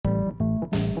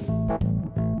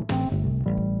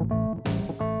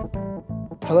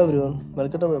Hello everyone,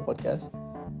 welcome to my podcast.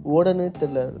 What a neat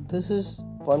thriller. This is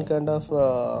one kind of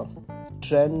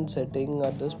trend setting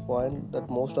at this point that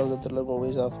most of the thriller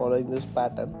movies are following this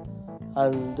pattern.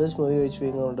 And this movie, which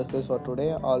we're going to discuss for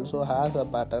today, also has a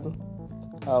pattern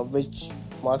which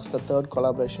marks the third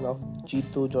collaboration of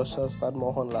Jeethu Joseph and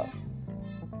Mohanlal.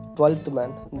 12th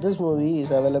Man. This movie is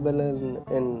available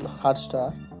in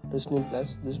Hotstar, Disney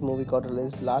Plus. This movie got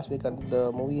released last week, and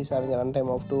the movie is having a runtime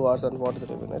of 2 hours and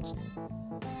 43 minutes.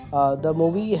 The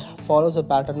movie follows a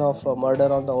pattern of Murder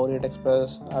on the Orient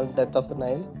Express and Death of the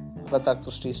Nile, Agatha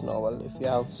Christie's novel. If you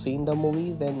have seen the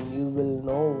movie, then you will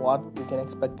know what you can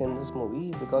expect in this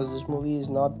movie, because this movie is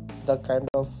not the kind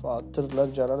of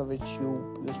thriller genre which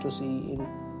you used to see in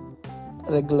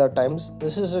regular times.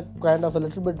 This is a kind of a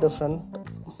little bit different,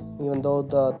 even though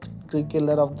the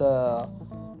killer of the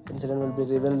incident will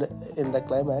be revealed in the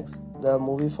climax. The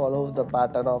movie follows the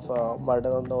pattern of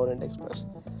Murder on the Orient Express.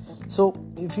 So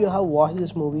if you have watched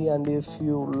this movie and if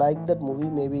you like that movie,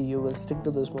 maybe you will stick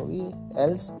to this movie,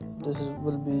 else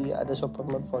will be a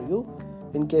disappointment for you.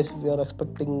 In case if you are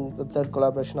expecting the third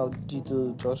collaboration of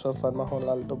Jeethu Joseph and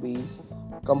Mohanlal to be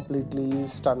completely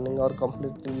stunning or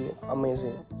completely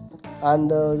amazing. And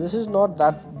this is not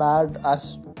that bad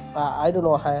as I don't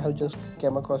know. I have just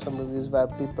came across some reviews where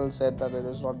people said that it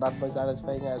is not that much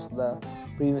satisfying as the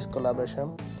previous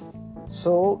collaboration.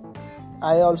 So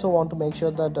I also want to make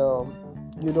sure that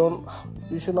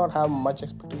you should not have much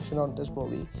expectation on this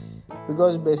movie,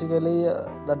 because basically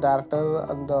the director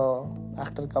and the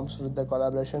actor comes with the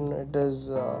collaboration. It is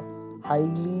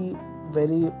highly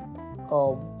very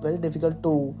difficult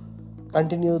to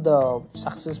continue the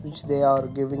success which they are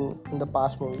giving in the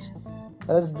past movies.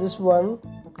 Whereas this one,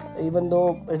 even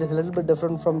though it is a little bit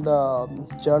different from the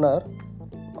genre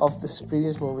of this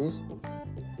previous movies,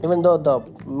 even though the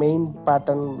main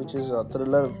pattern, which is a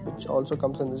thriller, which also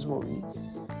comes in this movie,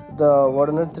 the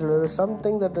modern thriller is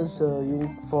something that is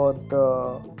unique for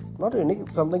the not unique,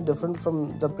 something different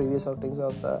from the previous outings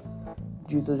of the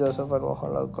Jeethu Joseph and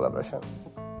Mohanlal collaboration.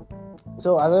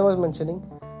 So as I was mentioning,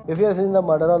 if you have seen the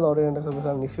Murder on the Orient Express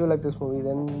and if you like this movie,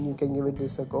 then you can give it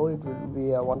this a go. It will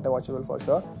be a one-time watchable for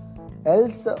sure.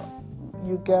 Else,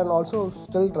 you can also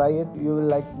still try it. You will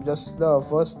like just the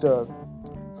first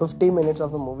 50 minutes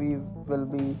of the movie will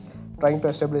be trying to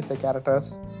establish the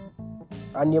characters,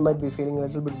 and you might be feeling a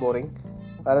little bit boring.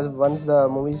 Whereas once the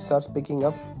movie starts picking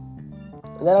up,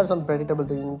 there are some predictable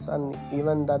things, and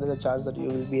even that is a chance that you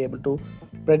will be able to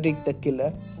predict the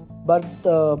killer. But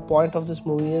the point of this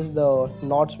movie is the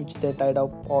knots which they tied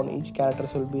up on each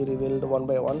characters will be revealed one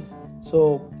by one.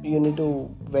 So you need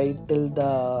to wait till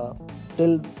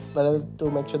whether to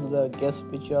make sure that the guess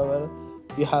whichever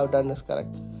you have done is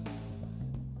correct.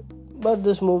 But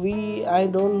this movie, I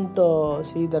don't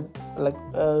see that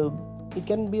it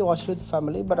can be watched with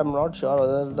family, but I'm not sure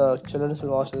whether the children will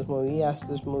watch this movie, as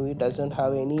this movie doesn't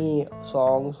have any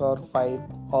songs or fight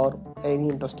or any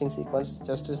interesting sequence.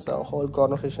 Just is a whole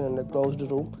conversation in a closed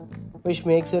room, which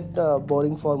makes it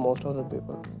boring for most of the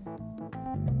people.